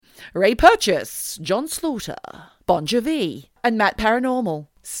Ray Purchase, John Slaughter, Bon Jovi, and Matt Paranormal.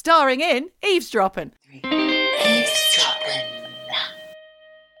 Starring in Eavesdropping. Eavesdropping.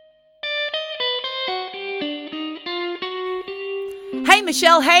 Hey,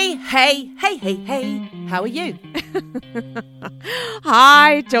 Michelle. Hey. How are you?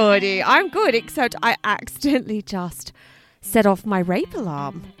 Hi, Geordie. I'm good, except I accidentally just set off my rape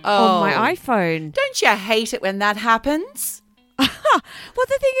alarm on my iPhone. Don't you hate it when that happens? Well,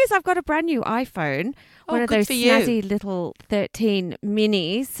 the thing is, I've got a brand new iPhone, one of good those for you. snazzy little 13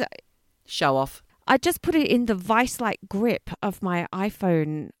 minis. Show off. I just put it in the vice-like grip of my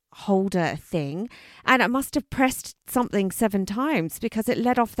iPhone holder thing, and I must have pressed something 7 times because it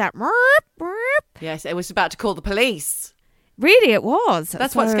let off that Yes, it was about to call the police. Really, it was.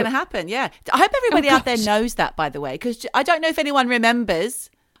 That's what's going to happen, yeah. I hope everybody out there knows that, by the way, because I don't know if anyone remembers.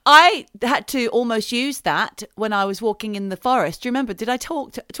 I had to almost use that when I was walking in the forest. Do you remember? Did I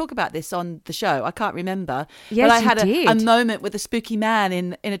talk about this on the show? I can't remember. Yes, but I had you did. a moment with a spooky man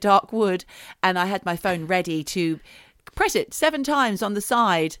in a dark wood, and I had my phone ready to press it 7 times on the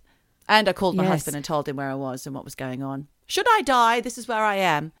side. And I called my husband and told him where I was and what was going on. Should I die? This is where I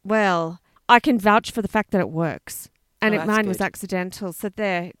am. Well, I can vouch for the fact that it works. And mine was good. accidental. So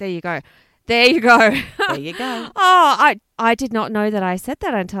there you go. There you go. There you go. Oh, I did not know that I said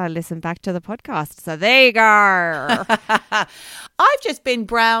that until I listened back to the podcast. So there you go. I've just been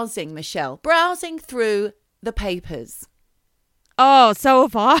browsing, Michelle, browsing through the papers. Oh, so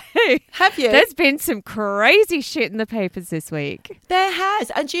have I. Have you? There's been some crazy shit in the papers this week. There has.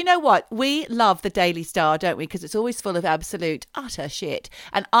 And do you know what? We love the Daily Star, don't we? Because it's always full of absolute, utter shit.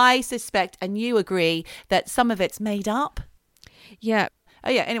 And I suspect, and you agree, that some of it's made up. Yeah. Oh,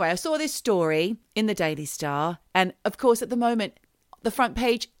 yeah. Anyway, I saw this story in the Daily Star. And, of course, at the moment, the front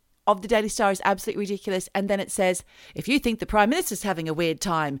page of the Daily Star is absolutely ridiculous. And then it says, if you think the Prime Minister's having a weird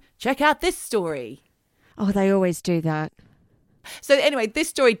time, check out this story. Oh, they always do that. So anyway, this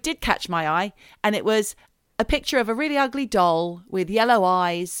story did catch my eye, and it was a picture of a really ugly doll with yellow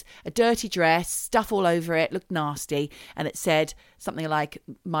eyes, a dirty dress, stuff all over it, looked nasty, and it said something like,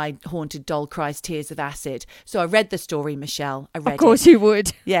 "My haunted doll cries tears of acid." So I read the story, Michelle. I read it. Of course you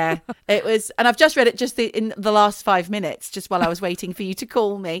would. Yeah, it was, and I've just read it in the last 5 minutes, just while I was waiting for you to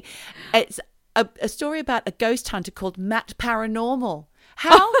call me. It's a story about a ghost hunter called Matt Paranormal.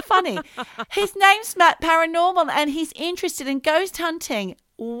 How funny. His name's Matt Paranormal and he's interested in ghost hunting.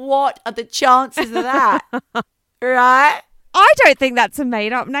 What are the chances of that? Right? I don't think that's a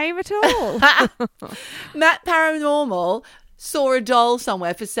made-up name at all. Matt Paranormal saw a doll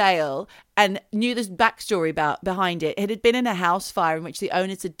somewhere for sale and knew this backstory behind it. It had been in a house fire in which the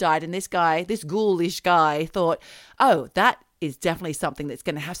owners had died, and this ghoulish guy, thought, oh, that is definitely something that's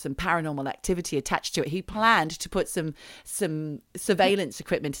going to have some paranormal activity attached to it. He planned to put some surveillance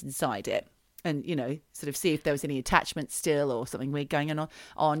equipment inside it and, sort of see if there was any attachment still or something weird going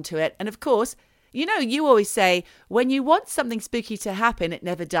on to it. And of course, you always say when you want something spooky to happen, it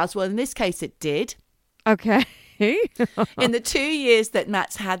never does. Well, in this case, it did. Okay. In the 2 years that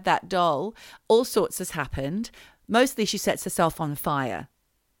Matt's had that doll, all sorts has happened. Mostly she sets herself on fire.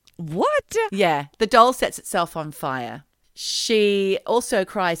 What? Yeah, the doll sets itself on fire. She also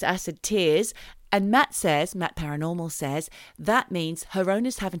cries acid tears, and Matt Paranormal says, that means her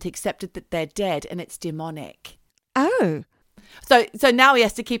owners haven't accepted that they're dead and it's demonic. Oh. So now he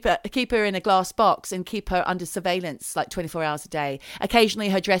has to keep her in a glass box and keep her under surveillance like 24 hours a day. Occasionally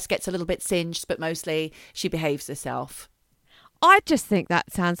her dress gets a little bit singed, but mostly she behaves herself. I just think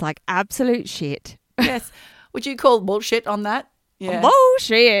that sounds like absolute shit. Yes. Would you call bullshit on that? Yeah.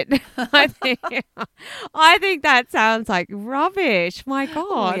 Bullshit. I think that sounds like rubbish. My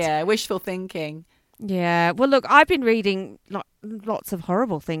God. Yeah, wishful thinking. Yeah. Well, look, I've been reading lots of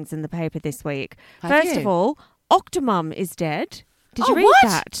horrible things in the paper this week. First of all, Octomum is dead. Did you read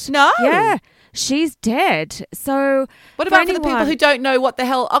that? No. Yeah. She's dead. So what about for the people who don't know what the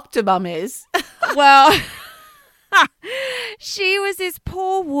hell Octomum is? Well, she was this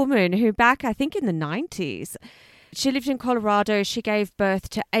poor woman who back, I think in the 90s, she lived in Colorado. She gave birth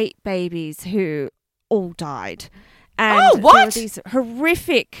to 8 babies who all died. And what? There were these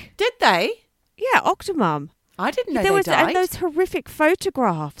horrific... Did they? Yeah, Octomum. I didn't know they died. And those horrific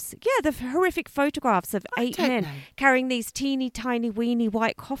photographs. Yeah, the horrific photographs of 8 men carrying these teeny tiny weeny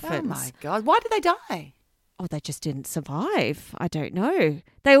white coffins. Oh my God. Why did they die? Oh, they just didn't survive. I don't know.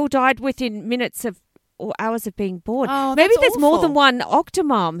 They all died within minutes of or hours of being born. Oh, maybe there's awful. more than one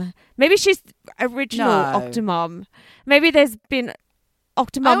Octomum. Maybe she's original Octomum. Maybe there's been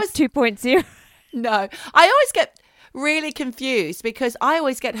Octomum 2.0. No. I always get really confused because I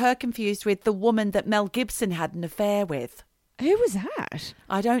always get her confused with the woman that Mel Gibson had an affair with. Who was that?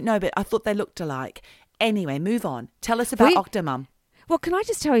 I don't know, but I thought they looked alike. Anyway, move on. Tell us about Octomum. Well, can I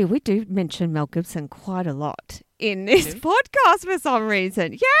just tell you, we do mention Mel Gibson quite a lot in this podcast for some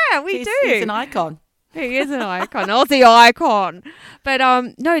reason. Yeah, we do. He's an icon. He is an icon, Aussie icon. But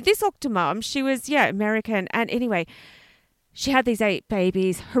no, this Octomum, she was, American. And anyway, she had these 8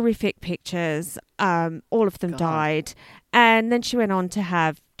 babies, horrific pictures. All of them died. And then she went on to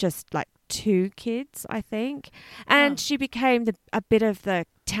have just like 2 kids, I think. And she became a bit of the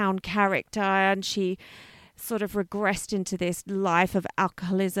town character, and she sort of regressed into this life of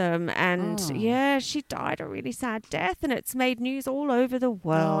alcoholism. And she died a really sad death, and it's made news all over the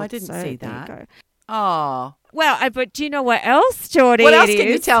world. Oh, I didn't see there that. you go. Oh. Well, but do you know what else, Geordie? What else can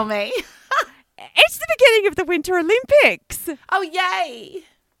you tell me? It's the beginning of the Winter Olympics. Oh, yay.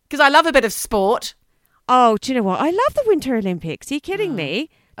 Because I love a bit of sport. Oh, do you know what? I love the Winter Olympics. Are you kidding me?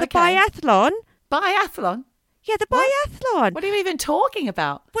 The biathlon. Biathlon? Yeah, the biathlon. What are you even talking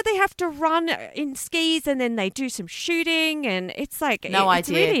about? Well, they have to run in skis, and then they do some shooting, and it's like No it's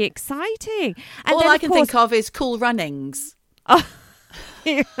idea. really exciting. And All then, I can think of is Cool Runnings.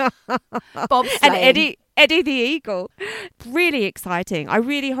 Bobsleigh. and Eddie the Eagle. Really exciting. I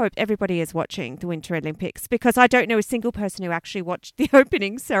really hope everybody is watching the Winter Olympics, because I don't know a single person who actually watched the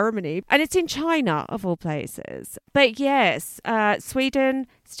opening ceremony. And it's in China, of all places. But yes, Sweden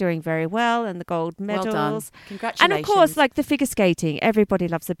is doing very well, and the gold medals. Well done. Congratulations. And of course, like the figure skating. Everybody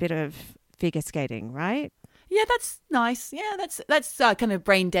loves a bit of figure skating, right? Yeah, that's nice. Yeah, that's kind of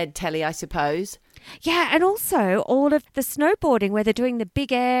brain dead telly, I suppose. Yeah, and also all of the snowboarding where they're doing the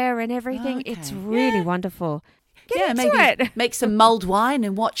big air and everything. Okay. It's really wonderful. Get into maybe it. make some mulled wine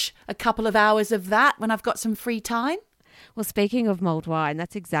and watch a couple of hours of that when I've got some free time. Well, speaking of mulled wine,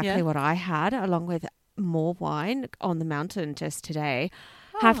 that's exactly Yeah. what I had, along with more wine on the mountain just today.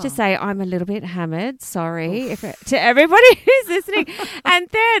 Have to say, I'm a little bit hammered. Sorry to everybody who's listening. And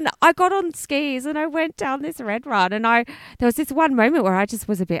then I got on skis and I went down this red run, and there was this one moment where I just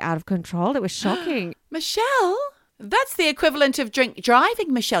was a bit out of control. It was shocking. Michelle, that's the equivalent of drink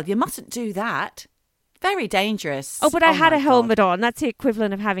driving, Michelle. You mustn't do that. Very dangerous. Oh, but I had my a helmet on. That's the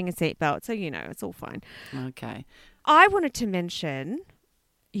equivalent of having a seatbelt. So, it's all fine. God. Okay. I wanted to mention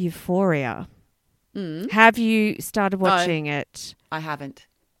Euphoria. Have you started watching it? I haven't.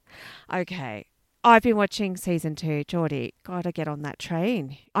 Okay. I've been watching season 2, Geordie. Gotta get on that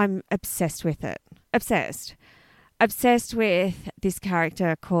train. I'm obsessed with it. Obsessed. Obsessed with this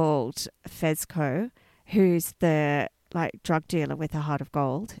character called Fezco, who's the drug dealer with a heart of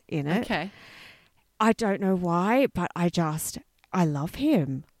gold in it. Okay. I don't know why, but I love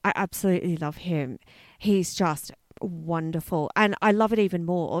him. I absolutely love him. He's just wonderful. And I love it even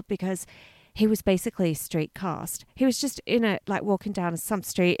more because he was basically street cast. He was just walking down some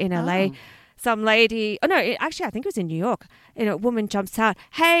street in LA. Some lady, actually, I think it was in New York. A woman jumps out,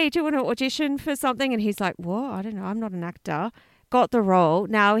 "Hey, do you want to audition for something?" And he's like, "What? I don't know. I'm not an actor." Got the role.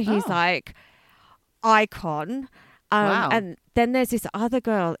 Now he's icon. Wow. And then there's this other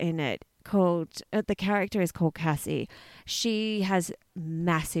girl in it called, the character is called Cassie. She has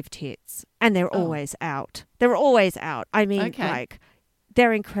massive tits, and they're always out. They're always out. I mean,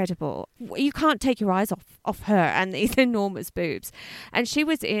 they're incredible. You can't take your eyes off her and these enormous boobs. And she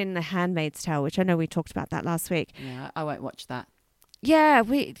was in The Handmaid's Tale, which I know we talked about that last week. Yeah, I won't watch that. Yeah, all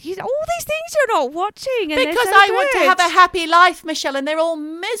these things you're not watching. And Because they're so I want to good. have a happy life, Michelle, and they're all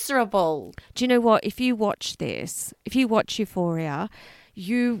miserable. Do you know what? If you watch Euphoria,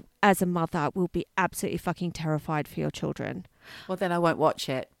 you as a mother will be absolutely fucking terrified for your children. Well, then I won't watch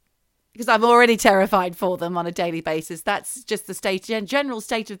it. Because I'm already terrified for them on a daily basis. That's just the general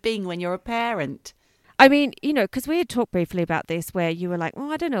state of being when you're a parent. I mean, because we had talked briefly about this where you were like,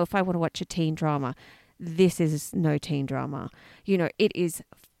 well, I don't know if I want to watch a teen drama. This is no teen drama. It is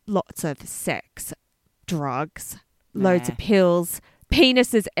lots of sex, drugs, loads of pills,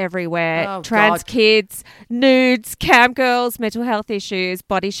 penises everywhere, trans kids, nudes, cam girls, mental health issues,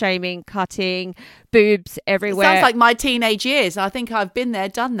 body shaming, cutting, boobs everywhere. It sounds like my teenage years. I think I've been there,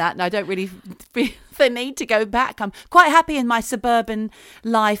 done that, and I don't really feel the need to go back. I'm quite happy in my suburban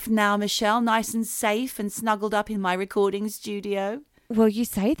life now, Michelle, nice and safe and snuggled up in my recording studio. Well, you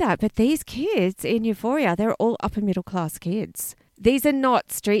say that, but these kids in Euphoria, they're all upper middle class kids. These are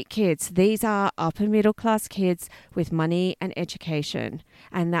not street kids. These are upper middle class kids with money and education.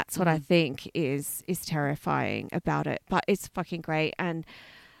 And that's what I think is terrifying about it. But it's fucking great. And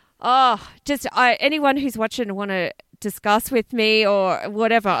anyone who's watching want to discuss with me or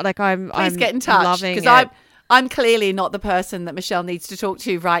whatever, I'm Please get in touch, loving because it. I'm clearly not the person that Michelle needs to talk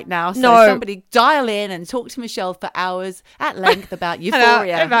to right now. So No. somebody dial in and talk to Michelle for hours at length about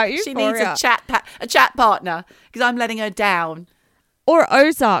Euphoria. About She needs Euphoria. a chat partner because I'm letting her down. Or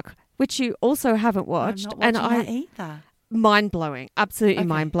Ozark, which you also haven't I'm watched. not watching that either. Mind-blowing. Absolutely Okay.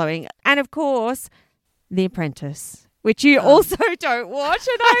 mind-blowing. And of course, The Apprentice, which you also don't watch.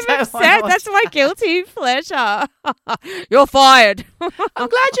 And I'm don't wanna upset. watch That's my guilty pleasure. You're fired. I'm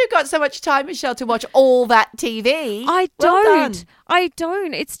glad you got so much time, Michelle, to watch all that TV. I Well don't. done. I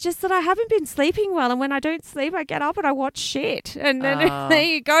don't. It's just that I haven't been sleeping well. And when I don't sleep, I get up and I watch shit. And then Oh. there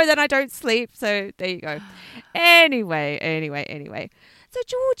you go. Then I don't sleep. So there you go. Anyway. So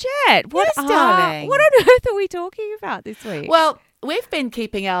Georgette, Yes, darling. what on earth are we talking about this week? Well, we've been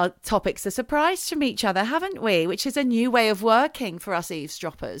keeping our topics a surprise from each other, haven't we? Which is a new way of working for us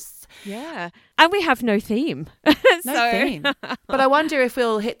eavesdroppers. yeah. And we have no theme. No theme. But I wonder if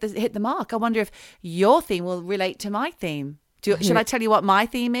we'll hit the mark. I wonder if your theme will relate to my theme. Should I tell you what my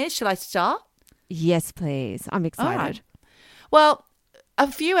theme is? Shall I start? Yes, please. I'm excited. All right. Well, a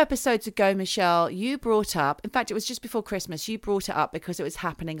few episodes ago, Michelle, you brought up, in fact, it was just before Christmas, you brought it up because it was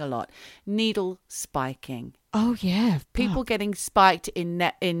happening a lot. Needle spiking. Oh, yeah. People getting spiked in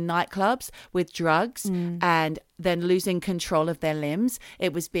nightclubs with drugs and then losing control of their limbs.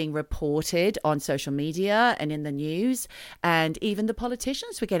 It was being reported on social media and in the news. And even the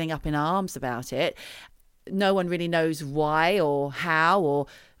politicians were getting up in arms about it. No one really knows why or how or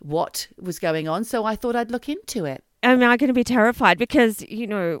what was going on. So I thought I'd look into it. Am I going to be terrified? Because,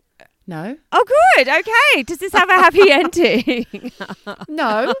 No? oh, good. Okay. Does this have a happy ending?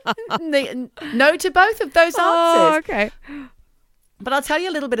 No. No to both of those Oh, answers. okay. But I'll tell you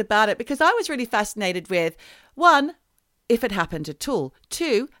a little bit about it because I was really fascinated with, 1, if it happened at all.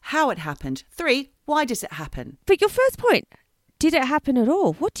 2, how it happened. 3, why does it happen? But your first point, did it happen at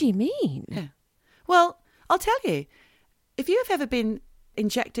all? What do you mean? Yeah. Well, I'll tell you. If you have ever been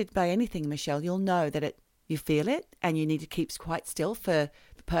injected by anything, Michelle, you'll know that you feel it and you need to keep quite still for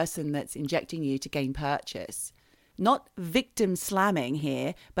the person that's injecting you to gain purchase. Not victim slamming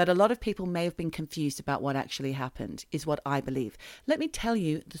here, but a lot of people may have been confused about what actually happened, is what I believe. Let me tell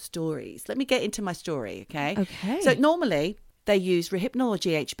you the stories. Let me get into my story, okay? Okay. So normally they use Rohypnol or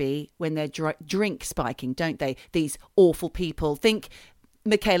GHB when they're drink spiking, don't they? These awful people. Think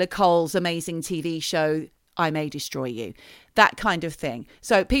Michaela Cole's amazing TV show, I May Destroy You. That kind of thing.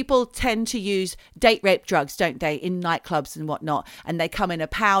 So people tend to use date rape drugs, don't they, in nightclubs and whatnot. And they come in a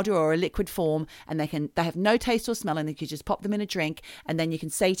powder or a liquid form and they have no taste or smell and you can just pop them in a drink. And then you can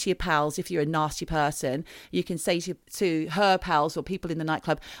say to your pals, if you're a nasty person, you can say to her pals or people in the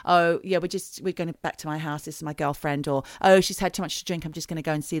nightclub, oh, yeah, we're going back to my house. This is my girlfriend. Or, oh, she's had too much to drink. I'm just going to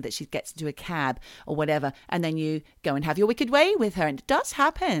go and see that she gets into a cab or whatever. And then you go and have your wicked way with her. And it does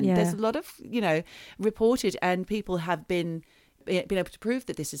happen. Yeah. There's a lot of, reported and people have been able to prove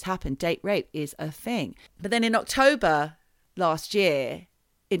that this has happened. Date rape is a thing. But then in October last year,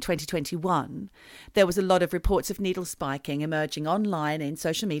 in 2021, there was a lot of reports of needle spiking emerging online in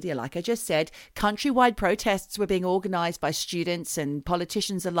social media. Like I just said, countrywide protests were being organised by students and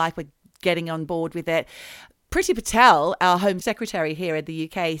politicians alike were getting on board with it. Priti Patel, our Home Secretary here in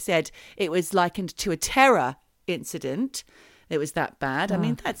the UK, said it was likened to a terror incident. It was that bad. I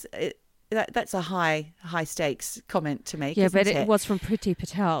mean, that's a high stakes comment to make. Yeah, isn't but it was from Priti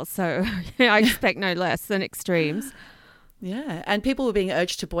Patel, so I expect no less than extremes. Yeah, and people were being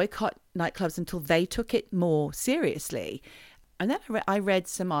urged to boycott nightclubs until they took it more seriously. And then I read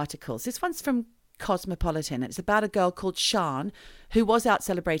some articles. This one's from Cosmopolitan. It's about a girl called Sian who was out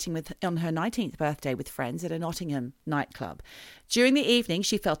celebrating on her 19th birthday with friends at a Nottingham nightclub. During the evening,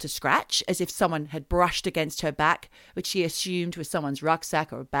 she felt a scratch as if someone had brushed against her back, which she assumed was someone's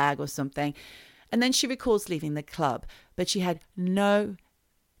rucksack or a bag or something. And then she recalls leaving the club, but she had no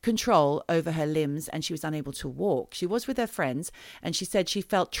control over her limbs and she was unable to walk. She was with her friends and she said she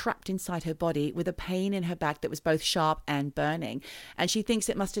felt trapped inside her body with a pain in her back that was both sharp and burning. And she thinks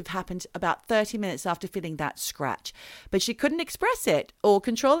it must have happened about 30 minutes after feeling that scratch. But she couldn't express it or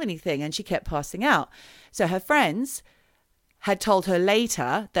control anything and she kept passing out. So her friends had told her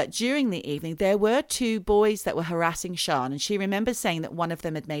later that during the evening there were 2 boys that were harassing Sian, and she remembers saying that one of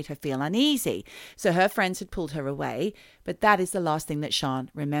them had made her feel uneasy. So her friends had pulled her away, but that is the last thing that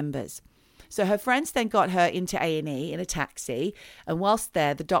Sian remembers. So her friends then got her into A&E in a taxi, and whilst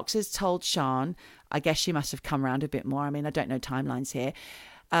there, the doctors told Sian, I guess she must have come around a bit more, I mean, I don't know timelines here,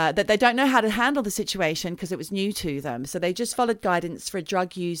 that they don't know how to handle the situation because it was new to them. So they just followed guidance for a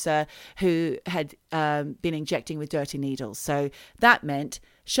drug user who had been injecting with dirty needles. So that meant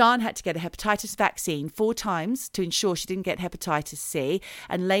Sian had to get a hepatitis vaccine 4 times to ensure she didn't get hepatitis C.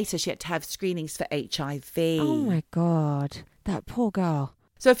 And later she had to have screenings for HIV. Oh, my God. That poor girl.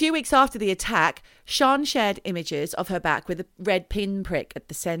 So a few weeks after the attack, Sian shared images of her back with a red pinprick at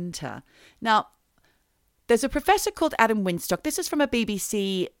the centre. Now, there's a professor called Adam Winstock. This is from a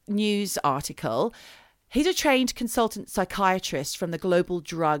BBC News article. He's a trained consultant psychiatrist from the Global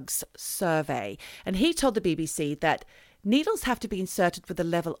Drugs Survey. And he told the BBC that needles have to be inserted with a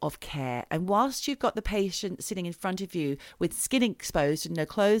level of care. And whilst you've got the patient sitting in front of you with skin exposed and no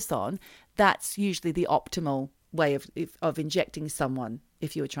clothes on, that's usually the optimal way of injecting someone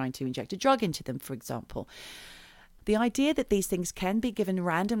if you were trying to inject a drug into them, for example. The idea that these things can be given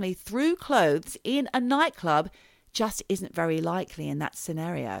randomly through clothes in a nightclub just isn't very likely in that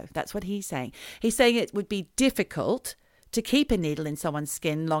scenario. That's what he's saying. He's saying it would be difficult to keep a needle in someone's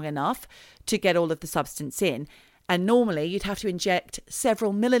skin long enough to get all of the substance in. And normally you'd have to inject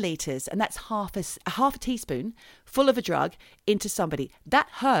several milliliters, and that's half a teaspoon full of a drug into somebody. That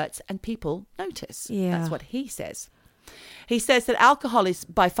hurts and people notice. Yeah. That's what he says. He says that alcohol is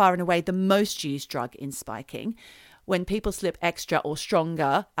by far and away the most used drug in spiking when people slip extra or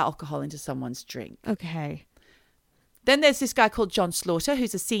stronger alcohol into someone's drink. Okay. Then there's this guy called John Slaughter,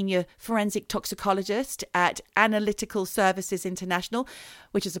 who's a senior forensic toxicologist at Analytical Services International,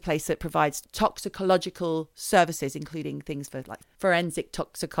 which is a place that provides toxicological services, including things for like forensic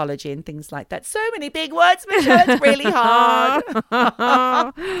toxicology and things like that. So many big words, Michelle. It's really hard.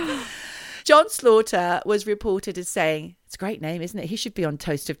 John Slaughter was reported as saying, it's a great name, isn't it? He should be on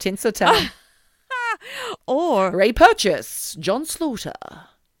Toast of Tinseltown. Or Ray Purchase, John Slaughter,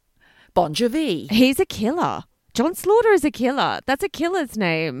 Bon Jovi. he's a killer. John Slaughter is a killer. That's a killer's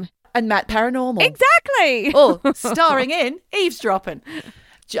name. And Matt Paranormal. Exactly. Oh, starring in Eavesdropping.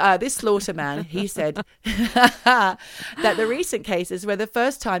 This Slaughter man, he said that the recent cases were the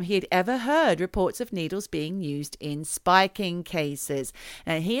first time he had ever heard reports of needles being used in spiking cases.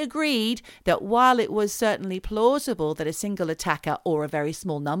 And he agreed that while it was certainly plausible that a single attacker or a very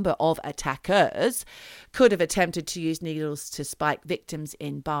small number of attackers could have attempted to use needles to spike victims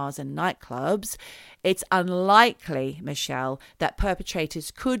in bars and nightclubs, it's unlikely, Michelle, that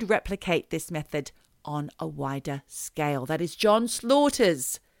perpetrators could replicate this method on a wider scale. That is John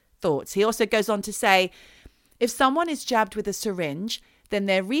Slaughter's thoughts. He also goes on to say, if someone is jabbed with a syringe, then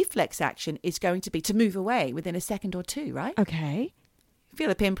their reflex action is going to be to move away within a second or two, right? Okay.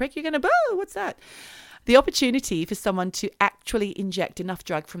 Feel a pinprick, you're going to, oh, what's that? The opportunity for someone to actually inject enough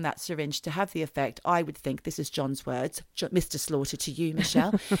drug from that syringe to have the effect, I would think, this is John's words, Mr. Slaughter to you,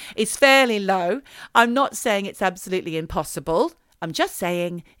 Michelle, is fairly low. I'm not saying it's absolutely impossible. I'm just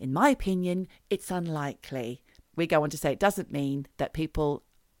saying, in my opinion, it's unlikely. We go on to say it doesn't mean that people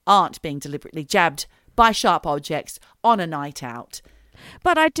aren't being deliberately jabbed by sharp objects on a night out.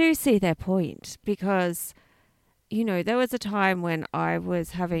 But I do see their point because, you know, there was a time when I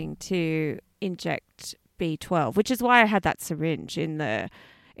was having to inject B12, which is why I had that syringe in the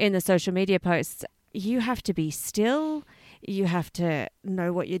social media posts. You have to be still. You have to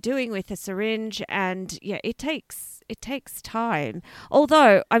know what you're doing with the syringe. And yeah, it takes time.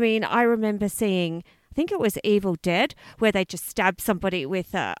 Although, I mean, I remember seeing, I think it was Evil Dead, where they just stab somebody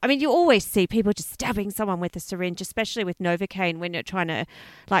with you always see people just stabbing someone with a syringe, especially with Novocaine when you're trying to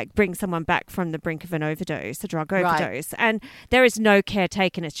like bring someone back from the brink of an overdose, a drug overdose. Right. And there is no care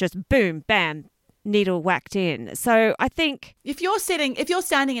taken. It's just boom, bam, needle whacked in. So I think if you're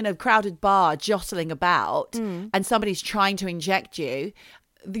standing in a crowded bar jostling about and somebody's trying to inject you,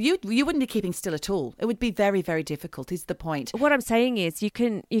 you wouldn't be keeping still at all. It would be very, very difficult, is the point. What I'm saying is you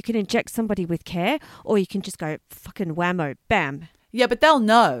can inject somebody with care, or you can just go fucking whammo, bam. Yeah, but they'll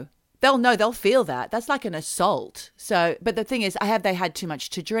know. They'll feel that. That's like an assault. So, but the thing is, have they had too much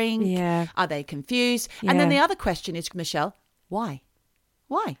to drink? Yeah. Are they confused? Yeah. And then the other question is, Michelle, why?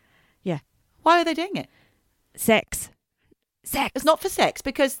 Why? Yeah. Why are they doing it? Sex. It's not for sex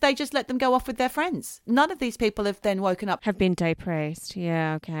because they just let them go off with their friends. None of these people have then woken up. Have been date raped.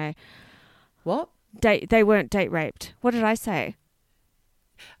 Yeah, okay. What? They weren't date raped. What did I say?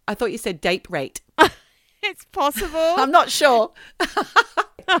 I thought you said date rate. It's possible. I'm not sure.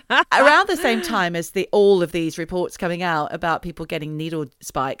 Around the same time as all of these reports coming out about people getting needle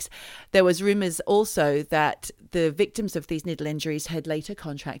spikes, there was rumours also that the victims of these needle injuries had later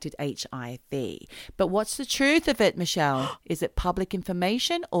contracted HIV. But what's the truth of it, Michelle? Is it public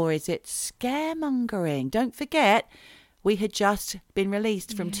information or is it scaremongering? Don't forget, we had just been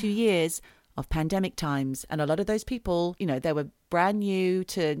released from 2 years of pandemic times, and a lot of those people, you know, there were brand new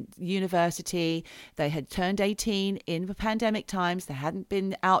to university. They had turned 18 in the pandemic times. They hadn't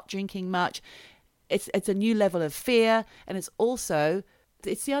been out drinking much. It's a new level of fear, and it's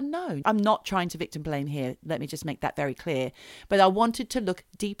the unknown. I'm not trying to victim blame here. Let me just make that very clear. But I wanted to look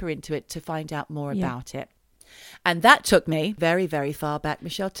deeper into it to find out more about it. And that took me very, very far back,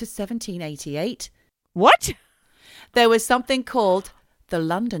 Michelle, to 1788. What? There was something called the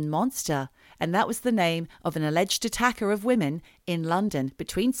London Monster, and that was the name of an alleged attacker of women in London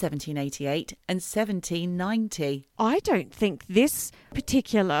between 1788 and 1790. I don't think this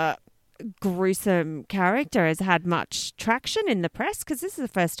particular gruesome character has had much traction in the press, because this is the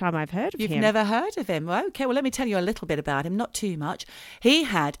first time I've heard of him. You've never heard of him? Well, okay, well, let me tell you a little bit about him, not too much. He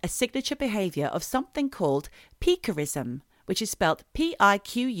had a signature behaviour of something called piquerism, which is spelled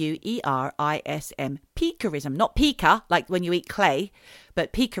Piquerism. Piquerism, not pica, like when you eat clay,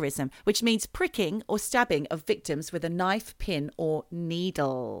 but piquerism, which means pricking or stabbing of victims with a knife, pin or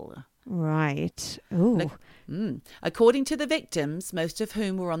needle. Right. Ooh. According to the victims, most of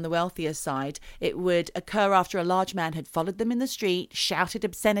whom were on the wealthier side, it would occur after a large man had followed them in the street, shouted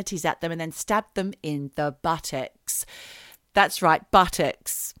obscenities at them, and then stabbed them in the buttocks. That's right,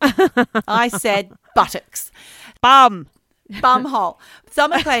 buttocks. I said buttocks. Bumhole.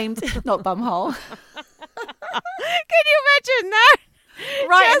 Some have claimed, not bumhole. Can you imagine that?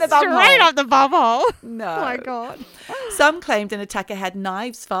 Right in the bum straight hole. up the bum hole. No. Oh my God. Some claimed an attacker had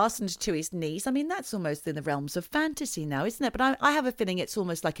knives fastened to his knees. I mean, that's almost in the realms of fantasy now, isn't it? But I have a feeling it's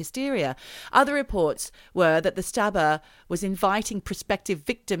almost like hysteria. Other reports were that the stabber was inviting prospective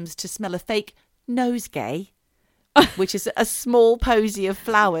victims to smell a fake nosegay, which is a small posy of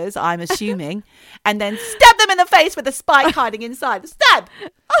flowers, I'm assuming, and then stab them in the face with a spike hiding inside. Stab!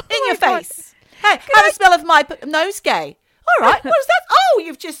 In your face. Hey, have a smell of my nosegay. All right, what is that? Oh,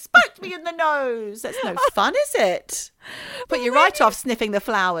 you've just spiked me in the nose. That's no fun, is it? Put you right off sniffing the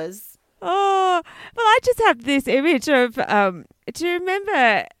flowers. Oh, well, I just have this image of, do you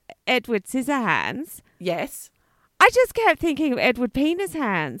remember Edward Scissorhands? Yes. I just kept thinking of Edward Penis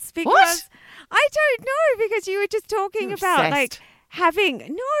Hands. Because What? I don't know, because you were just talking You're about obsessed. like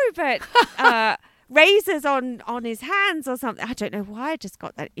having, razors on his hands or something. I don't know why I just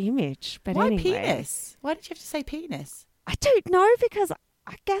got that image. But Why anyway. penis? Why did you have to say penis? I don't know, because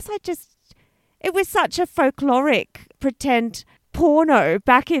I guess it was such a folkloric pretend porno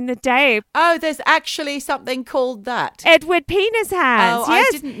back in the day. Oh, there's actually something called that. Edward Penis Hands. Oh, Yes.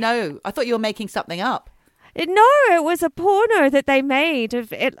 I didn't know. I thought you were making something up. No, it was a porno that they made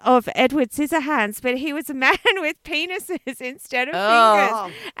of Edward Scissorhands, but he was a man with penises instead of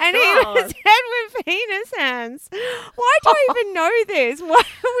fingers. And he was Edward Penis Hands. Why do I even know this? Why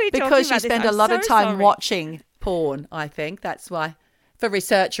are we talking about Because you this? spend I'm a lot of so time sorry. watching porn, I think. That's why. For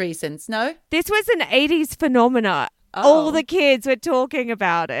research reasons, no? This was an 80s phenomena. Oh. All the kids were talking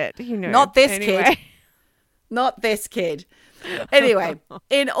about it, you know. Not this anyway. kid. Not this kid. Anyway,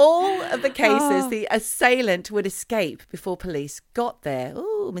 in all of the cases, the assailant would escape before police got there.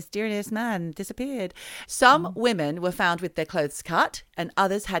 Ooh, mysterious man disappeared. Some women were found with their clothes cut, and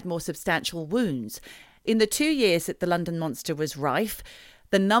others had more substantial wounds. In the 2 years that the London Monster was rife,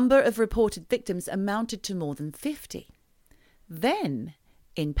 the number of reported victims amounted to more than 50. Then,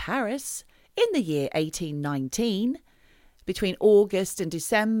 in Paris, in the year 1819, between August and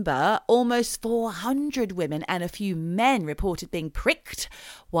December, almost 400 women and a few men reported being pricked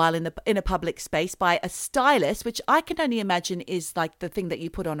while in a public space by a stylus, which I can only imagine is like the thing that you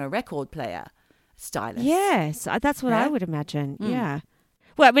put on a record player. Stylus. Yes, that's what Yeah? I would imagine. Yeah.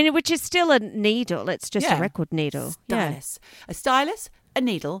 Well, I mean, which is still a needle. It's just Yeah. a record needle. Yeah. Stylus. A stylus, a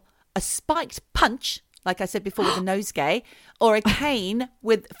needle, a spiked punch, like I said before with a nosegay, or a cane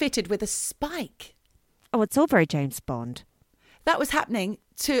fitted with a spike. Oh, it's all very James Bond. That was happening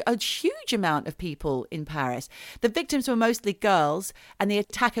to a huge amount of people in Paris. The victims were mostly girls, and the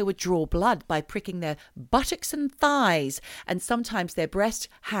attacker would draw blood by pricking their buttocks and thighs, and sometimes their breast,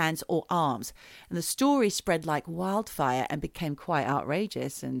 hands, or arms. And the story spread like wildfire and became quite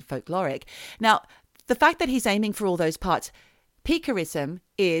outrageous and folkloric. Now, the fact that he's aiming for all those parts, piquerism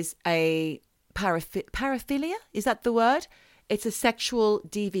is a paraphilia? Is that the word? It's a sexual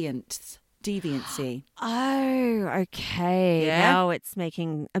deviancy. Oh, okay. Yeah? Now it's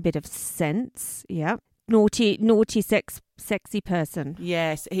making a bit of sense. Yeah. Naughty, sexy person.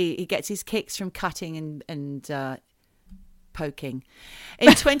 Yes, he gets his kicks from cutting and poking. In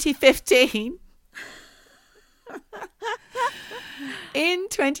 2015,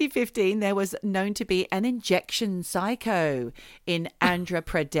 2015, there was known to be an injection psycho in Andhra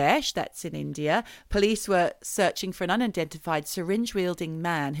Pradesh, that's in India. Police were searching for an unidentified syringe-wielding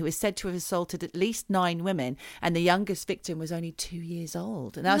man who is said to have assaulted at least 9 women, and the youngest victim was only 2 years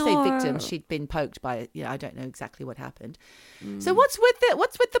old. And I say victim, she'd been poked by, I don't know exactly what happened. So what's with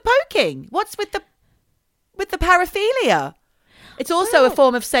the poking? What's with the paraphilia? It's also a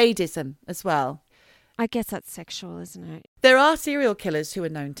form of sadism as well. I guess that's sexual, isn't it? There are serial killers who are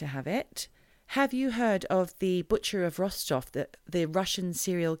known to have it. Have you heard of the butcher of Rostov, the Russian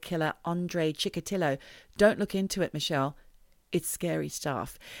serial killer Andrei Chikatilo? Don't look into it, Michelle. It's scary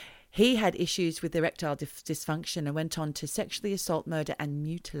stuff. He had issues with erectile dysfunction and went on to sexually assault, murder and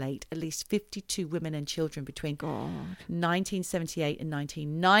mutilate at least 52 women and children between 1978 and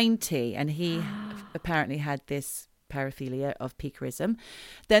 1990. And he apparently had this paraphilia of piquerism.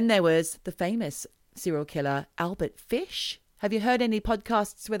 Then there was the famous serial killer Albert Fish. Have you heard any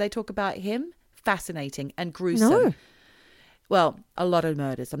podcasts where they talk about him? Fascinating and gruesome. No. Well, a lot of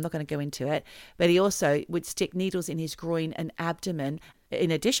murders. I'm not going to go into it. But he also would stick needles in his groin and abdomen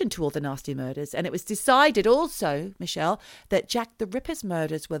in addition to all the nasty murders. And it was decided also, Michelle, that Jack the Ripper's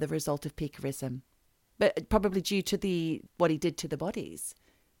murders were the result of piquerism. But probably due to what he did to the bodies.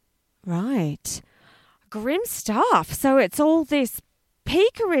 Right. Grim stuff. So it's all this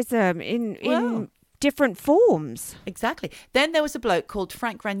piquerism in different forms. Exactly. Then there was a bloke called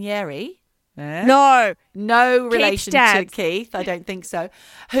Frank Ranieri. No relation to stabs. Keith, I don't think so,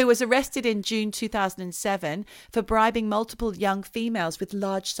 who was arrested in June 2007 for bribing multiple young females with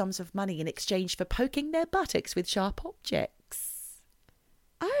large sums of money in exchange for poking their buttocks with sharp objects.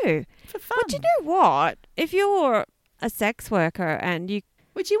 Oh. For fun. But you know what? If you're a sex worker and you...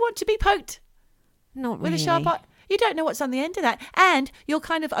 Would you want to be poked Not with really. a sharp object? You don't know what's on the end of that. And you're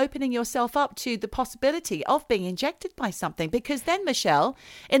kind of opening yourself up to the possibility of being injected by something. Because then, Michelle,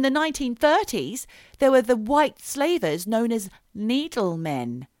 in the 1930s, there were the white slavers known as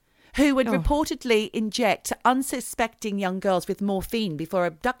needlemen who would reportedly inject unsuspecting young girls with morphine before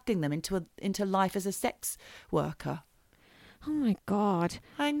abducting them into life as a sex worker. Oh, my God.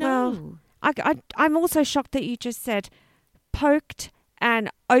 I know. Well, I'm also shocked that you just said poked and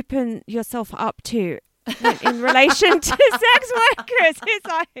open yourself up to... in relation to sex workers. It's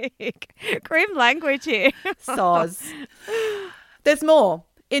like grim language here. Soz. There's more.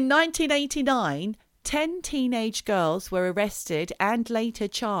 In 1989, 10 teenage girls were arrested and later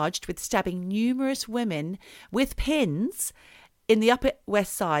charged with stabbing numerous women with pins in the Upper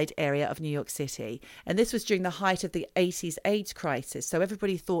West Side area of New York City. And this was during the height of the 80s AIDS crisis. So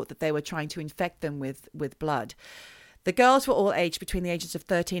everybody thought that they were trying to infect them with blood. The girls were all aged between the ages of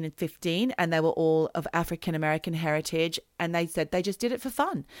 13 and 15, and they were all of African-American heritage, and they said they just did it for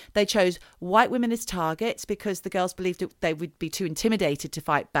fun. They chose white women as targets because the girls believed they would be too intimidated to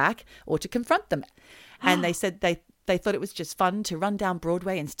fight back or to confront them. And they said they thought it was just fun to run down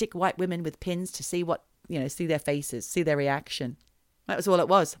Broadway and stick white women with pins to see see their faces, see their reaction. That was all it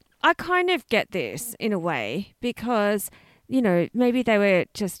was. I kind of get this in a way because, maybe they were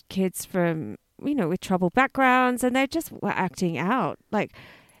just kids from... with troubled backgrounds, and they just were acting out. Like,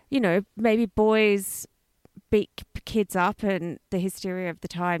 maybe boys beat kids up, and the hysteria of the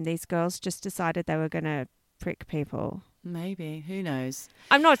time, these girls just decided they were going to prick people. Maybe. Who knows?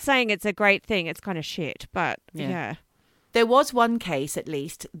 I'm not saying it's a great thing. It's kind of shit, but yeah. There was one case, at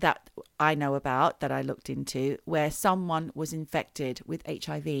least, that I know about, that I looked into, where someone was infected with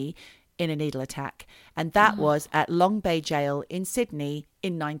HIV in a needle attack. And that was at Long Bay Jail in Sydney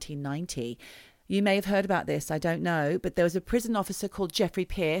in 1990. You may have heard about this, I don't know, but there was a prison officer called Jeffrey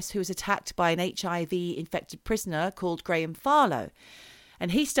Pierce who was attacked by an HIV-infected prisoner called Graham Farlow.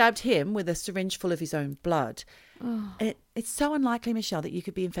 And he stabbed him with a syringe full of his own blood. Oh. And it's so unlikely, Michelle, that you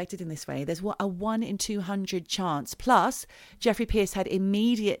could be infected in this way. There's a 1 in 200 chance. Plus, Jeffrey Pierce had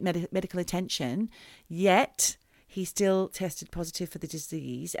immediate medical attention, yet he still tested positive for the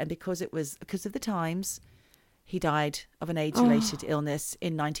disease. And because of the times... he died of an AIDS-related illness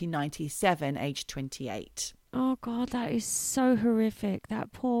in 1997, aged 28. Oh, God, that is so horrific.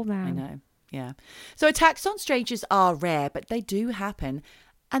 That poor man. I know, yeah. So attacks on strangers are rare, but they do happen.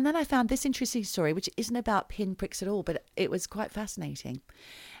 And then I found this interesting story, which isn't about pinpricks at all, but it was quite fascinating.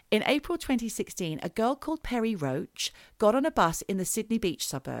 In April 2016, a girl called Perry Roach got on a bus in the Sydney Beach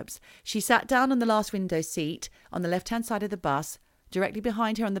suburbs. She sat down on the last window seat on the left-hand side of the bus. Directly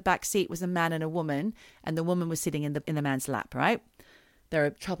behind her on the back seat was a man and a woman, and the woman was sitting in the man's lap, right? They're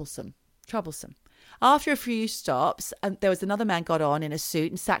troublesome. After a few stops, there was another man got on in a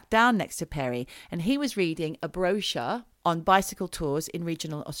suit and sat down next to Perry, and he was reading a brochure on bicycle tours in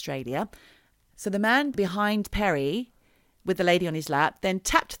regional Australia. So the man behind Perry with the lady on his lap, then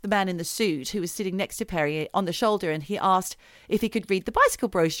tapped the man in the suit who was sitting next to Perry on the shoulder, and he asked if he could read the bicycle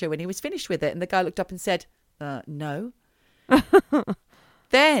brochure when he was finished with it. And the guy looked up and said, no.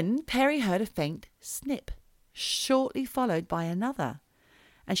 Then Perry heard a faint snip, shortly followed by another.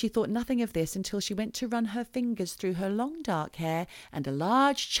 And she thought nothing of this until she went to run her fingers through her long dark hair, and a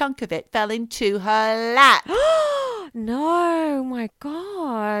large chunk of it fell into her lap. No, my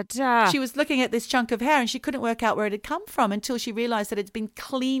God. She was looking at this chunk of hair and she couldn't work out where it had come from until she realized that it's been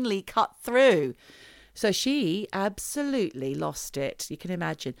cleanly cut through. So she absolutely lost it. You can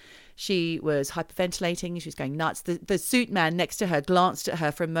imagine. She was hyperventilating. She was going nuts. The suit man next to her glanced at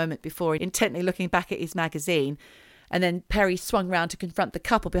her for a moment before intently looking back at his magazine. And then Perry swung round to confront the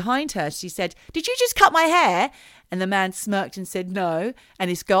couple behind her. She said, "Did you just cut my hair?" And the man smirked and said, "No." And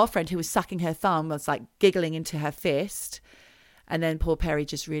his girlfriend, who was sucking her thumb, was like giggling into her fist. And then poor Perry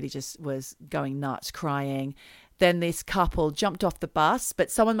just was going nuts, crying. Then this couple jumped off the bus,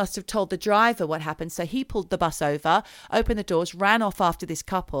 but someone must have told the driver what happened. So he pulled the bus over, opened the doors, ran off after this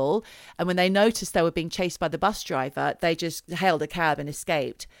couple. And when they noticed they were being chased by the bus driver, they just hailed a cab and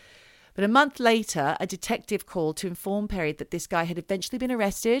escaped. But a month later, a detective called to inform Perry that this guy had eventually been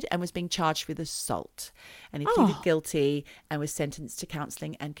arrested and was being charged with assault. And he pleaded guilty and was sentenced to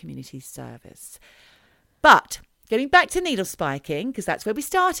counselling and community service. But getting back to needle spiking, because that's where we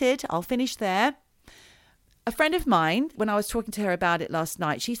started, I'll finish there. A friend of mine, when I was talking to her about it last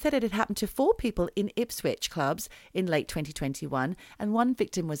night, she said it had happened to 4 people in Ipswich clubs in late 2021, and one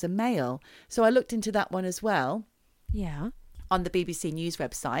victim was a male. So I looked into that one as well. Yeah. On the BBC News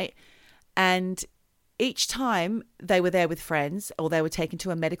website. And each time they were there with friends, or they were taken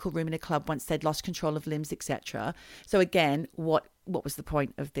to a medical room in a club once they'd lost control of limbs, etc. So again, what was the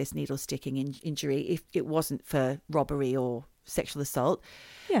point of this needle sticking injury if it wasn't for robbery or sexual assault?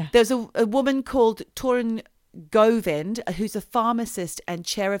 Yeah. There's a woman called Torun Govind, who's a pharmacist and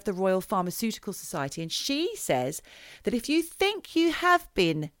chair of the Royal Pharmaceutical Society. And she says that if you think you have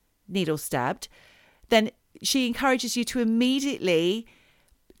been needle stabbed, then she encourages you to immediately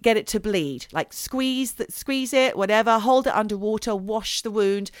get it to bleed, like squeeze it, whatever, hold it underwater, wash the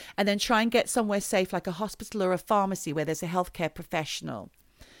wound, and then try and get somewhere safe like a hospital or a pharmacy where there's a healthcare professional.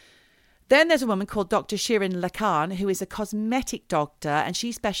 Then there's a woman called Dr. Shirin Lakan, who is a cosmetic doctor, and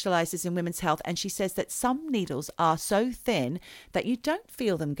she specializes in women's health. And she says that some needles are so thin that you don't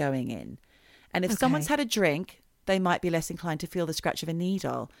feel them going in. And if someone's had a drink, they might be less inclined to feel the scratch of a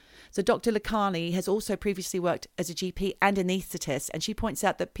needle. So Dr. Lakhani has also previously worked as a GP and anaesthetist, and she points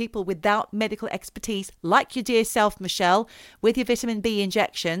out that people without medical expertise, like your dear self, Michelle, with your vitamin B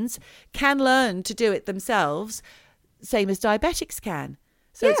injections, can learn to do it themselves, same as diabetics can.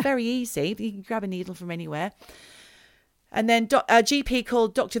 So it's very easy. You can grab a needle from anywhere. And then a GP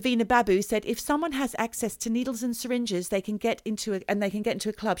called Dr. Veena Babu said if someone has access to needles and syringes, they can get into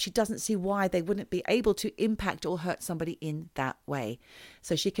a club. She doesn't see why they wouldn't be able to impact or hurt somebody in that way.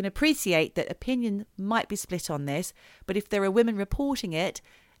 So she can appreciate that opinion might be split on this, but if there are women reporting it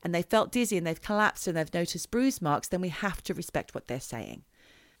and they felt dizzy and they've collapsed and they've noticed bruise marks, then we have to respect what they're saying.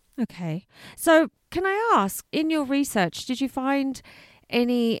 Okay. So can I ask, in your research, did you find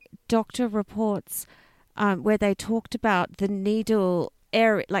any doctor reports where they talked about the needle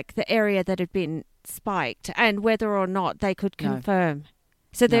area, like the area that had been spiked, and whether or not they could confirm?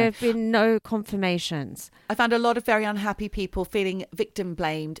 So there have been no confirmations. I found a lot of very unhappy people feeling victim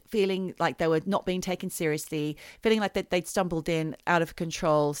blamed, feeling like they were not being taken seriously, feeling like that they'd stumbled in out of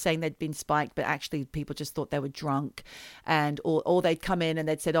control, saying they'd been spiked, but actually people just thought they were drunk, and or they'd come in and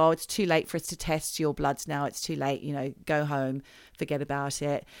they'd said, "Oh, it's too late for us to test your bloods now. It's too late. Go home, forget about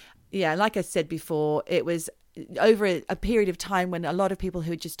it." Yeah, like I said before, it was over a period of time when a lot of people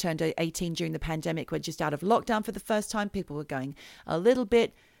who had just turned 18 during the pandemic were just out of lockdown for the first time. People were going a little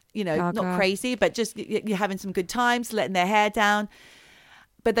bit, not crazy, but just you're having some good times, letting their hair down.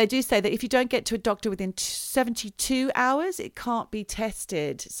 But they do say that if you don't get to a doctor within 72 hours, it can't be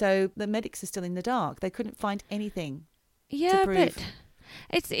tested. So the medics are still in the dark. They couldn't find anything to prove.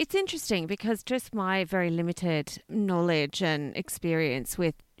 But it's interesting because just my very limited knowledge and experience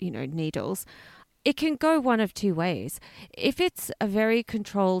with, needles, it can go one of two ways. If it's a very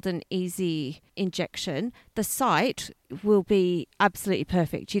controlled and easy injection, the site will be absolutely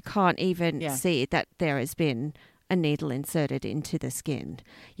perfect. You can't even see that there has been a needle inserted into the skin.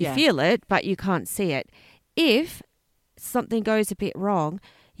 You feel it, but you can't see it. If something goes a bit wrong,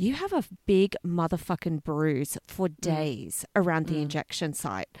 you have a big motherfucking bruise for days around the injection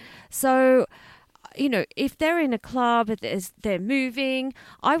site. So if they're in a club, they're moving,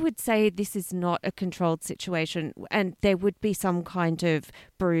 I would say this is not a controlled situation, and there would be some kind of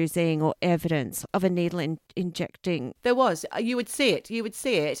bruising or evidence of a needle injecting. There was. You would see it. You would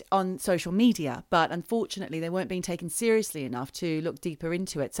see it on social media, but unfortunately they weren't being taken seriously enough to look deeper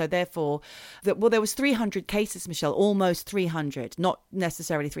into it. So therefore, there was 300 cases, Michelle, almost 300, not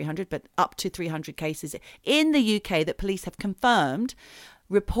necessarily 300, but up to 300 cases in the UK that police have confirmed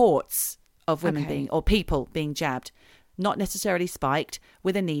reports of women people being jabbed, not necessarily spiked,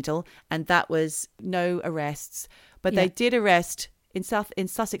 with a needle, and that was no arrests. But they did arrest in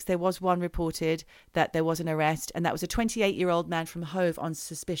Sussex. There was one reported that there was an arrest, and that was a 28-year-old man from Hove on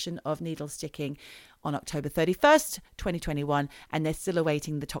suspicion of needle sticking on October 31st, 2021, and they're still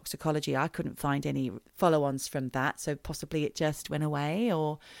awaiting the toxicology. I couldn't find any follow-ons from that, so possibly it just went away.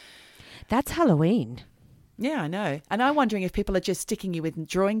 Or that's Halloween. Yeah, I know. And I'm wondering if people are just sticking you with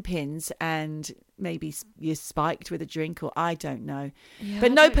drawing pins and maybe you're spiked with a drink, or I don't know. Yeah,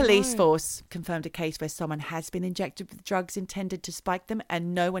 but no police force confirmed a case where someone has been injected with drugs intended to spike them,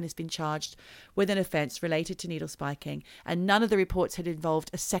 and no one has been charged with an offence related to needle spiking. And none of the reports had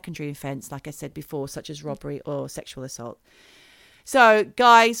involved a secondary offence, like I said before, such as robbery or sexual assault. So,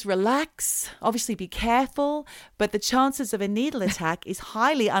 guys, relax. Obviously, be careful. But the chances of a needle attack is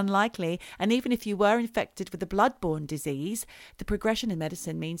highly unlikely. And even if you were infected with a bloodborne disease, the progression in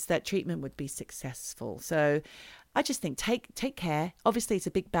medicine means that treatment would be successful. So I just think take care. Obviously, it's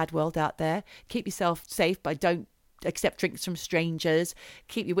a big, bad world out there. Keep yourself safe, but don't accept drinks from strangers.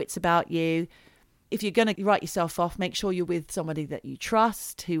 Keep your wits about you. If you're going to write yourself off, make sure you're with somebody that you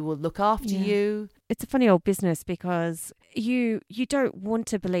trust, who will look after you. It's a funny old business, because you don't want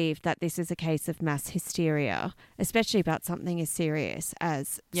to believe that this is a case of mass hysteria, especially about something as serious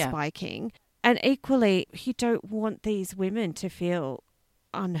as spiking. And equally, you don't want these women to feel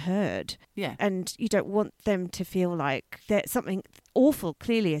unheard. Yeah. And you don't want them to feel like that something awful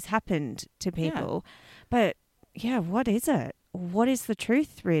clearly has happened to people. But what is it? What is the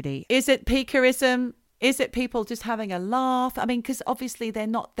truth, really? Is it peakerism? Is it people just having a laugh? I mean, because obviously they're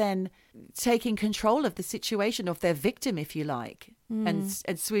not then taking control of the situation, of their victim, if you like, and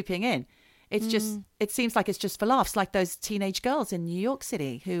swooping in. It's just, it seems like it's just for laughs, like those teenage girls in New York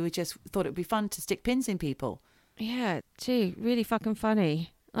City who just thought it would be fun to stick pins in people. Yeah, gee, really fucking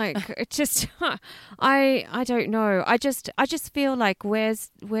funny. Like, it just, I don't know. I just feel like where's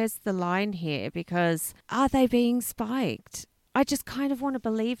the line here? Because are they being spiked? I just kind of want to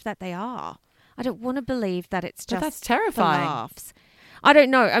believe that they are. I don't want to believe that it's just that's terrifying. For laughs. I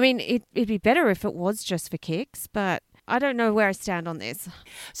don't know. I mean, it'd be better if it was just for kicks, but I don't know where I stand on this.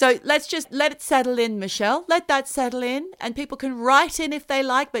 So let's just let it settle in, Michelle. Let that settle in, and people can write in if they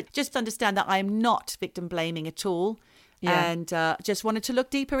like, but just understand that I am not victim blaming at all. Yeah. And just wanted to look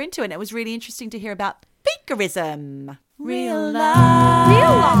deeper into it. And it was really interesting to hear about peakerism. Real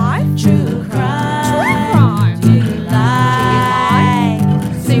life. True crime. Do you like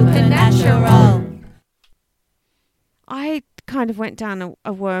supernatural? I kind of went down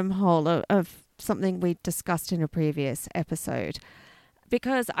a wormhole of something we discussed in a previous episode,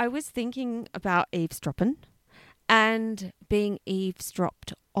 because I was thinking about eavesdropping and being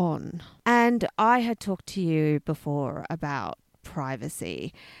eavesdropped on. And I had talked to you before about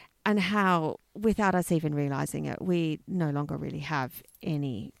privacy and how, without us even realizing it, we no longer really have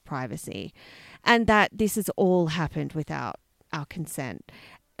any privacy, and that this has all happened without our consent.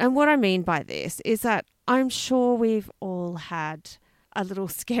 And what I mean by this is that I'm sure we've all had a little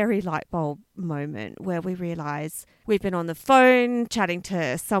scary light bulb moment where we realize we've been on the phone chatting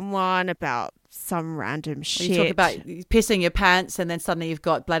to someone about some random shit. You talk about pissing your pants, and then suddenly you've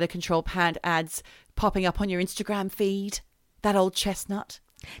got bladder control pant ads popping up on your Instagram feed. That old chestnut.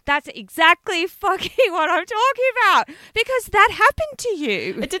 That's exactly fucking what I'm talking about, because that happened to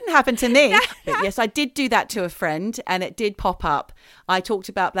you. It didn't happen to me. But yes, I did do that to a friend, and it did pop up. I talked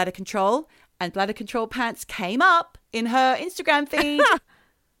about bladder control, and bladder control pants came up in her Instagram feed.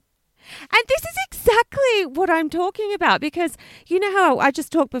 And this is exactly what I'm talking about, because you know how I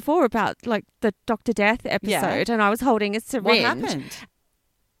just talked before about like the Dr. Death episode, and I was holding a syringe. What happened?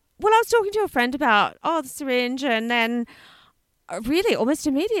 Well, I was talking to a friend about, the syringe, and then really almost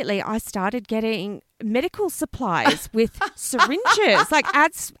immediately I started getting medical supplies with syringes, like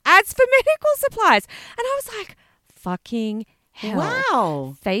ads for medical supplies. And I was like, fucking hell.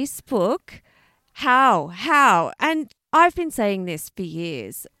 Wow. Facebook, how? And I've been saying this for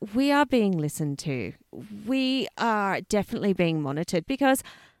years. We are being listened to. We are definitely being monitored, because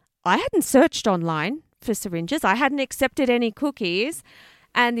I hadn't searched online for syringes. I hadn't accepted any cookies.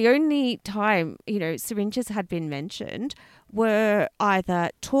 And the only time, syringes had been mentioned were either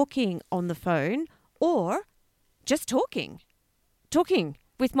talking on the phone or just talking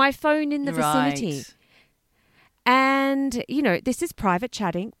with my phone in the vicinity. Right. And, this is private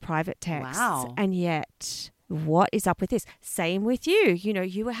chatting, private texts. Wow. And yet, what is up with this? Same with you.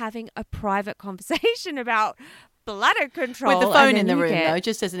 You were having a private conversation about bladder control. With the phone and in then the you room, though,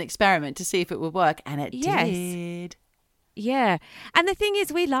 just as an experiment to see if it would work. And it Yes. did. Yeah. And the thing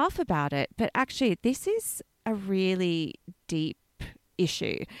is, we laugh about it, but actually this is a really deep